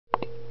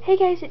Hey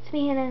guys, it's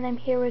me Hannah, and I'm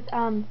here with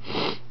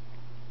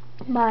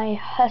my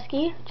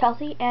husky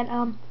Chelsea,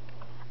 and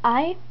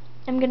I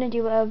am gonna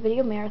do a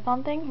video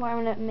marathon thing where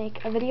I'm gonna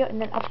make a video and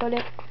then upload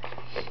it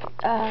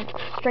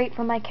straight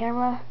from my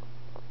camera,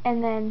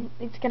 and then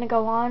it's gonna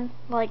go on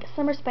like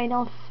Summer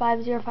Spaniel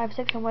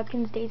 5056 and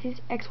Webkinz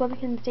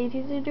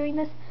xWebkinzDaisiez are doing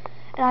this,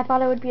 and I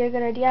thought it would be a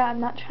good idea. I'm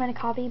not trying to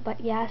copy,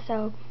 but yeah,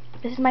 so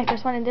this is my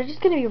first one, and they're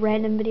just gonna be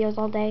random videos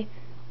all day.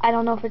 I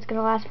don't know if it's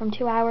gonna last from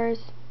 2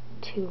 hours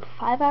to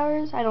 5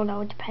 hours. I don't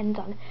know. It depends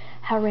on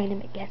how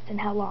random it gets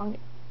and how long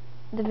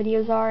the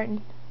videos are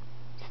and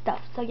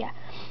stuff. So yeah.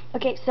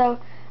 Okay, so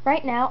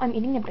right now I'm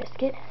eating a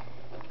biscuit,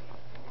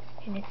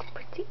 and it's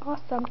pretty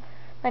awesome.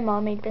 My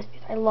mom made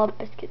biscuits. I love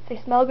biscuits. They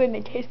smell good and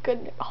they taste good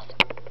and they're awesome.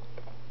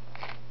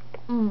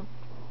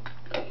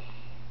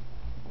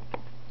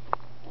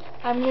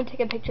 I'm gonna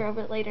take a picture of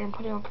it later and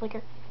put it on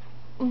Flickr.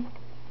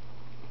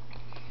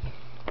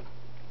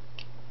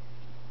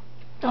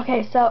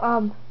 Okay,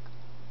 so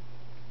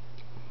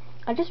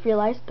I just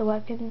realized the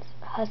Webkinz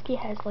Husky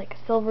has like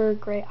silver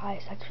gray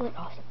eyes. That's really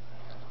awesome.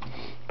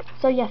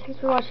 So yeah, thanks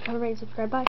for watching. Comment, rate, subscribe. Bye.